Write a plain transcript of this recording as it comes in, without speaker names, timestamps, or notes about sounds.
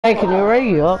Hey, can you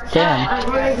ready up? Damn.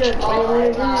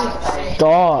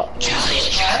 Stop.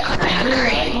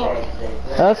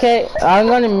 Okay, I'm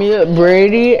gonna mute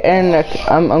Brady and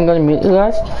I'm gonna mute you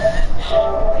guys.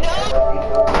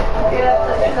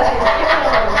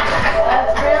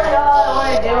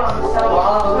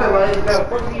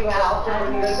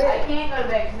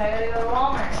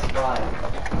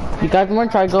 You guys wanna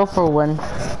try to go for a win?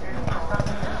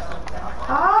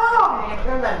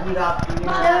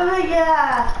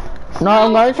 No,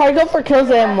 I'm gonna try to go for kills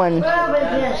and win.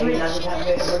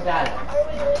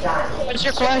 What's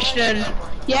your question?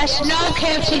 Yes, no,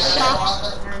 KFC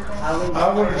sucks.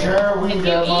 I would have shared with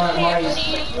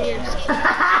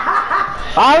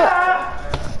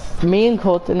Me and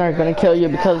Colton are gonna kill you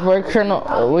because we're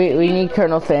Colonel. We need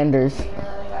Colonel Sanders.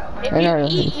 If you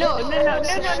eat, no,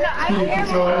 I don't care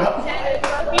what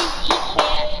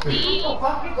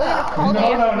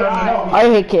I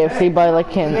hate KFC, but I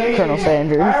like Colonel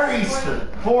Sanders. Our Easter,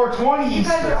 420 Easter. You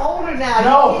guys are older now.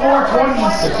 No,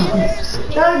 420 Easter.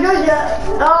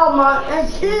 Oh my,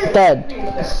 Dead.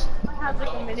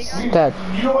 Dead.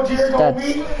 You know what Jared told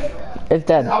me? It's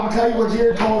dead. I'm gonna tell you what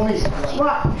Jared told me.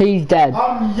 What? He's dead.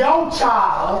 I'm your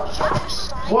child.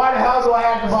 Why the hell do I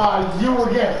have to buy you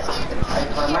again?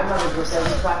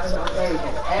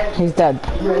 He's dead.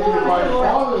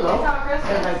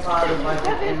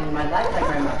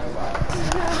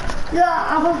 Yeah,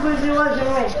 I'm hoping you wasn't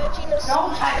right.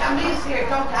 Don't touch, I'm just here,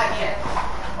 don't touch it.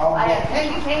 I have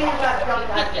plenty of pain, but don't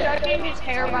touch it. judging his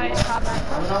hair by his comment.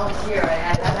 I'm not here, I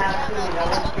have to have to,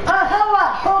 Hold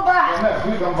on, hold back.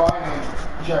 We can buy me,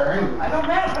 Jerry. I don't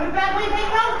matter, put it back, we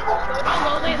take out.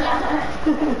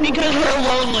 Because we're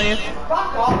lonely.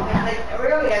 Fuck off, like,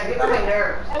 really, I get on my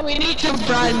nerves. And we need some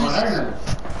friends.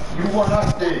 You want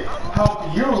us to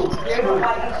help you.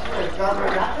 Everybody should have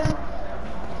nothing.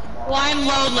 Well, I'm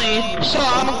lonely, so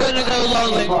I'm gonna go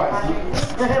lonely.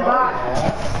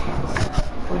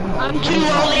 I'm too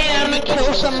lonely and I'm gonna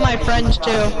kill some of my friends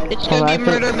too. It's gonna be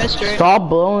murder mystery. Stop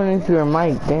blowing into your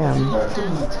mic, damn.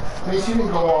 They seem to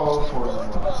go all over for them.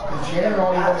 And Jared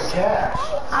only wanted cash.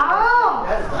 Oh!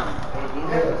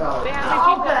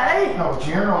 Okay. No,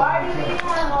 Jared only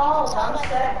wanted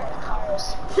cash.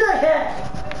 Shut it.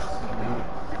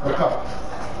 Look up.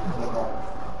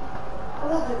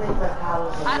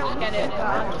 I don't get it.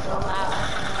 I'm so loud.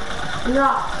 No.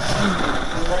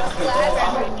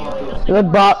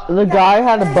 The guy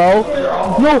had a bow.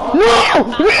 No!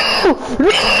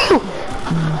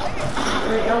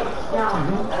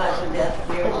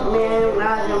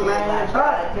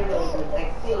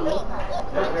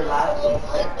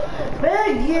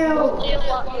 Thank you.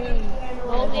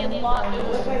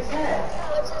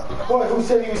 What? Who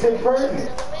said he was in pregnant?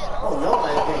 Oh, no, I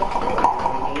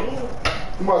think.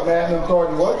 You must have him thought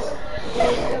he was.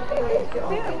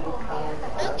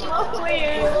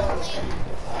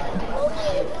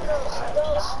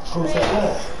 Who said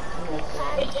that?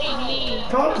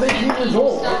 How did 18 years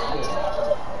old?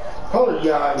 Color,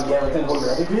 yeah, everything goes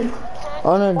everything.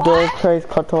 On a door trace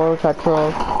control.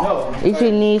 No. If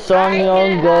you need some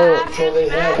young girl,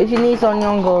 if you need some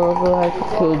young girl, go ahead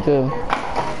to do.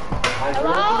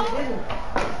 Hello?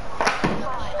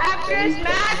 After this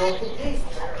match?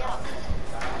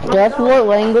 Guess what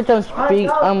language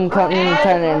I'm counting to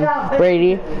 10 in,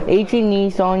 Brady? H-E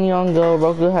Son Young Go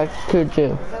Roku Hex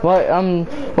Kuju.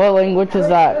 What language is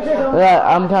that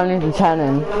I'm counting to 10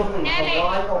 in?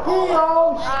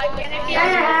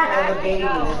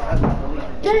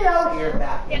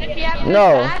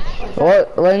 No.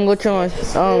 What language am I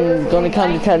gonna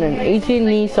count to 10 in?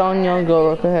 H-E Son Young Go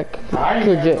Roku Hex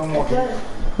Kuju.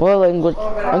 What language?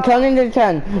 I'm counting to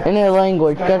 10 in a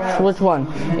language. Guess which one?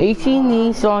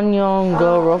 Ichi Son Young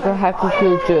Go Roka Haku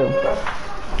Kuchu.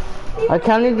 I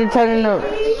counted to 10 in a...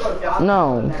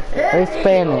 No. It's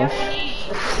Spanish.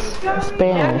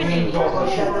 Spanish.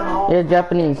 Yeah,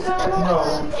 Japanese.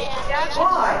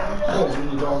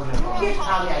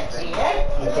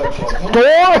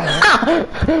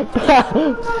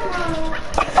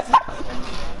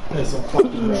 There's some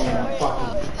fucking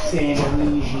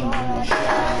Sandinising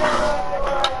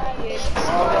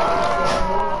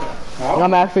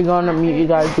I'm actually gonna mute you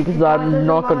guys because I'm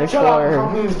not gonna swear.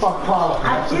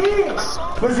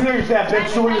 Listen here, you fat bitch,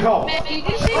 show me your home. I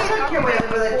don't care whether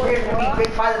the chairs will be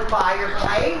big by the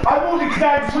fireplace. I won't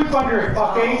exact sleep under it,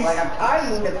 fuckface. Like I'm telling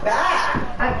you in the back.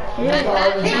 I can't.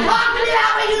 He talked to me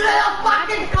that way, you little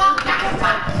fucking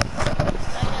cocksucker!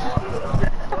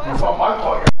 It's not my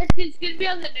fault. It's gonna be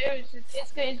on the news.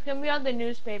 It's gonna be on the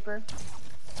newspaper.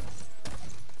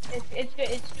 It's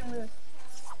gonna.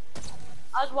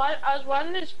 I was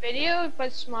watching this video,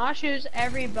 but Smosh used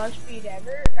every BuzzFeed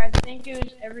ever. I think it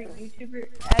was every YouTuber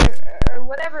ever, or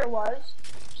whatever it was.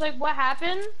 It's like what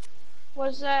happened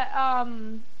was that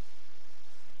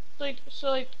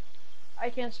like I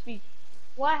can't speak.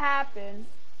 What happened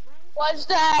was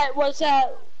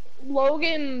that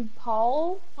Logan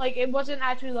Paul, like it wasn't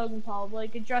actually Logan Paul, but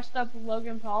like it dressed up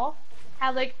Logan Paul,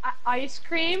 had like ice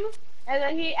cream, and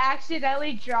then he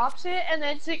accidentally drops it, and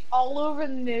then it's like all over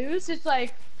the news. It's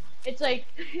like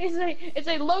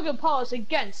Logan Paul is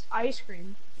against ice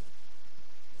cream.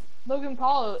 Logan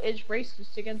Paul is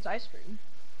racist against ice cream.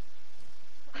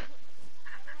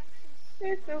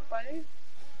 It's so funny.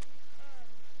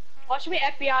 Watch me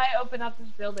FBI open up this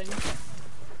building.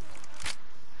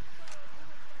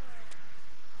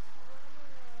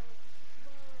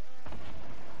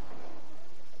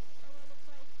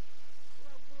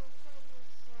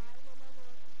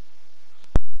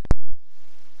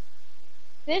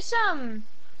 This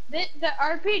the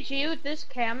RPG with this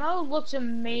camo looks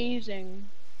amazing.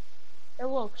 It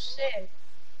looks sick.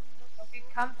 Okay,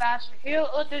 come faster. Here,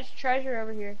 look, there's treasure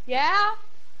over here. Yeah?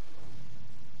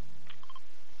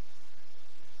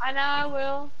 I know I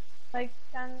will. Like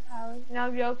 10 hours. No,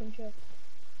 I'm joking, chill.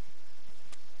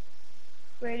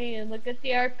 Brady, and look at the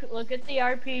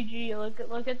RPG.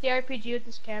 Look at the RPG with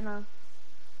this camo.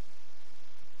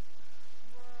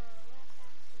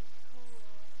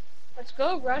 Let's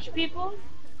go rush people.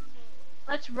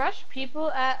 Let's rush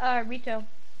people at retail.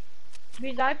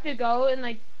 Because I have to go in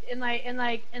like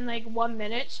 1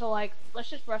 minute, so like let's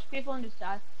just rush people and just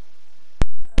die.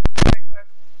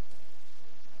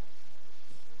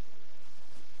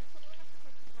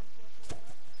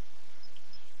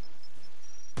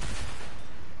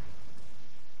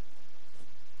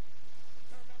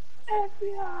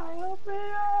 FBI, open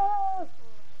up!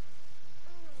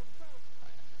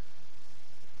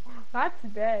 Matt's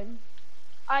dead.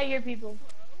 I hear people.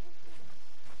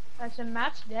 I said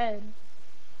Matt's dead.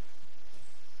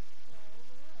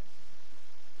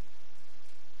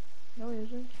 No, he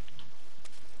isn't.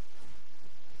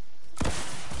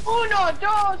 Oh no,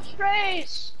 dog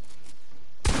space!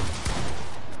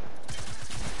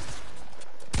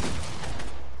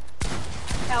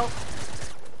 Help.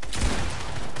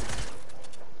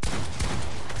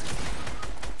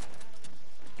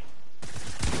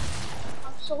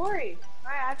 I'm sorry.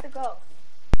 Alright, I have to go.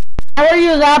 How are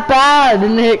you that bad,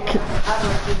 Nick?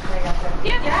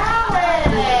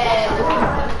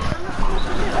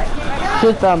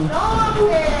 Shoot them.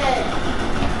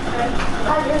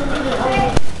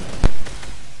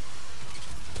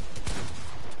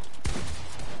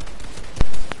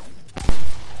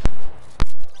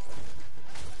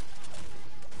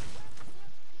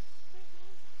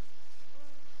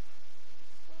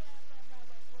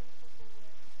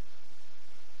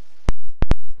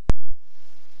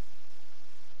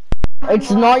 It's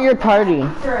not your party.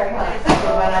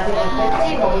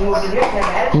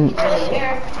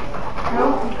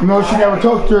 No, she never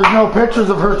took. There's no pictures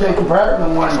of her taking part in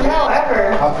the one. No,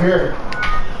 ever. Up here.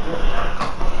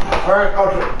 Alright,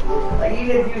 okay. Like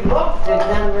even if you look, there's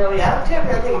none really out there.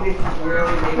 I think this is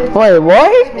really maybe. Wait,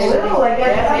 what? Little, like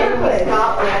maybe we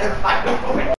stop and had a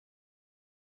fight.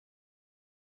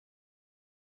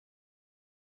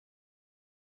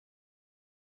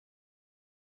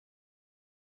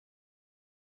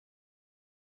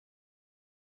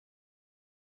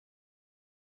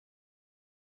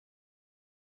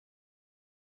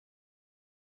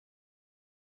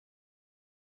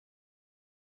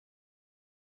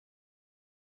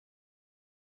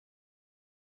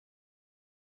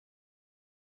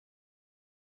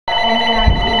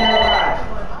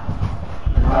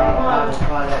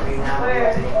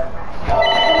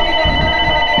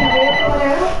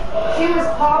 She was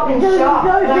popping shots.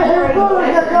 I was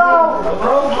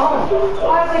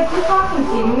like, you fucking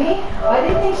kidding me? I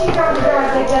didn't think she dropped the door.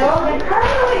 I was like, no, then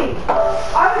Carly.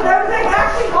 I was like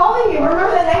actually calling you.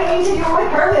 Remember that night you said you were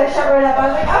with Carly? I shut right up. I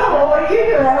was like, oh, well, what are you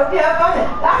doing? I hope you have fun.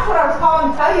 That's what I was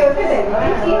calling to tell you. Because I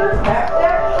didn't see her that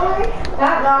story.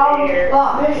 That's all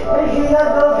fuck. She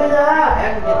not go to the house.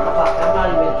 I'm not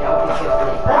even joking.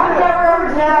 I've never ever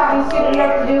You shouldn't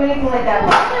have to do anything like that.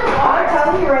 I'm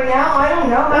telling you right now, I don't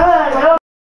know.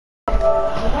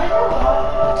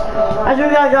 I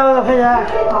just gotta go up in there.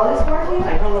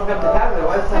 I don't look up the tab. There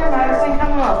was something. Madison,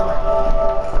 come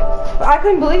up. I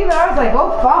couldn't believe it. I was like,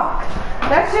 oh fuck.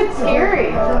 That shit's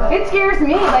scary. It scares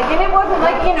me. Like, and it wasn't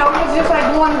like, you know, it was just like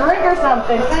one drink or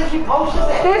something. Then she posted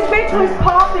it. This bitch was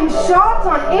popping shots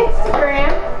on Instagram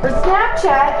or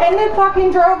Snapchat and then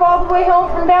fucking drove all the way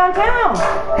home from downtown.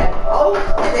 And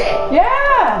posted it.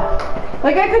 Yeah.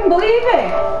 Like, I couldn't believe it.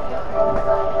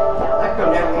 That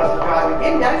girl never wants to drive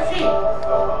again, does she?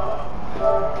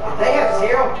 They have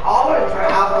zero tolerance for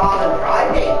alcohol and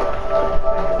driving.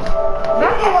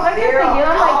 That's what I kept thinking.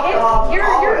 I'm like,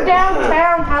 you're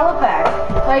downtown Halifax.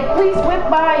 Like, please whip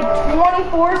by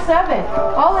 24/7.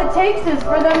 All it takes is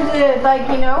for them to, like,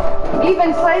 you know,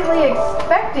 even slightly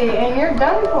expect it, and you're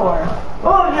done for.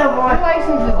 Oh, yeah, Your boy.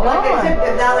 license is Like I said,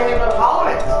 gone. now they have no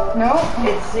tolerance. No.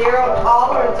 It's zero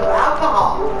tolerance of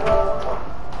alcohol.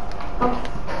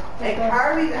 And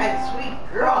Carly's a sweet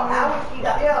girl. How would she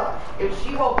feel if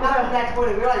she woke up the next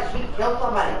morning and realized she killed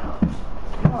somebody?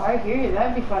 Oh, I hear you.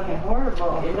 That'd be fucking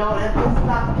horrible. You know, that this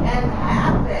stuff can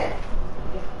happen.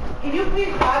 Can you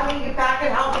please drive me get back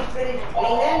and help me finish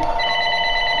cleaning?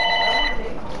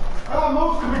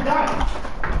 Most of it done.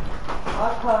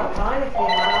 I'll call mine if you know.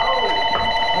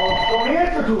 Well, don't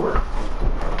answer to her.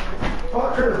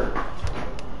 Fuck her.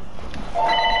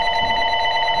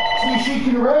 See, she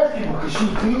can arrest you because she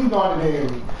cleaned on the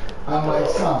daily on my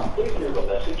son. You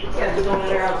can't be going in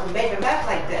there and make a mess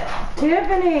like this. If you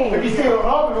Tiffany, say an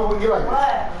hospital, you're like,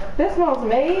 What? this smells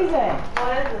amazing.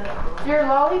 What is it? Your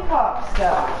lollipop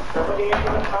stuff.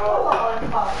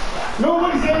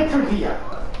 nobody's answering to you.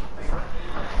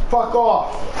 Fuck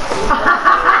off.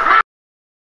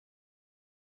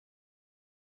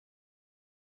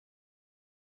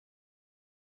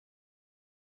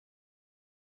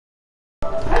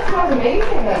 That smells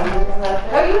amazing.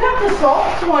 Oh, you have the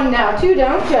salt one now too,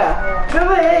 don't you?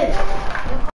 Come in.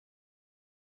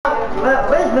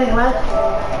 Where's Big Mac?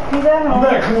 He's at You home.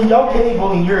 better clean your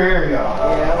table in your area.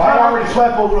 I already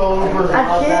slept over all over.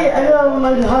 I see. I know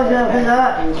my husband for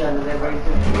that.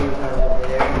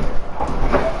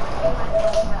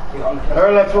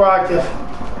 Alright, let's rock this.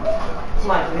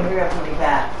 Come on, can you hurry up and be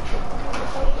back?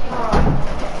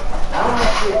 I don't want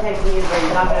you to take me, but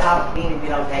you're not gonna have me if you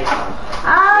don't take me.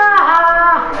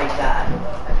 Ah! Like that.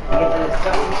 You get to the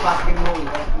some fucking mood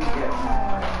like you do.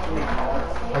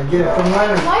 I get it from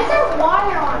Leonard. Why is there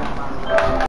water on?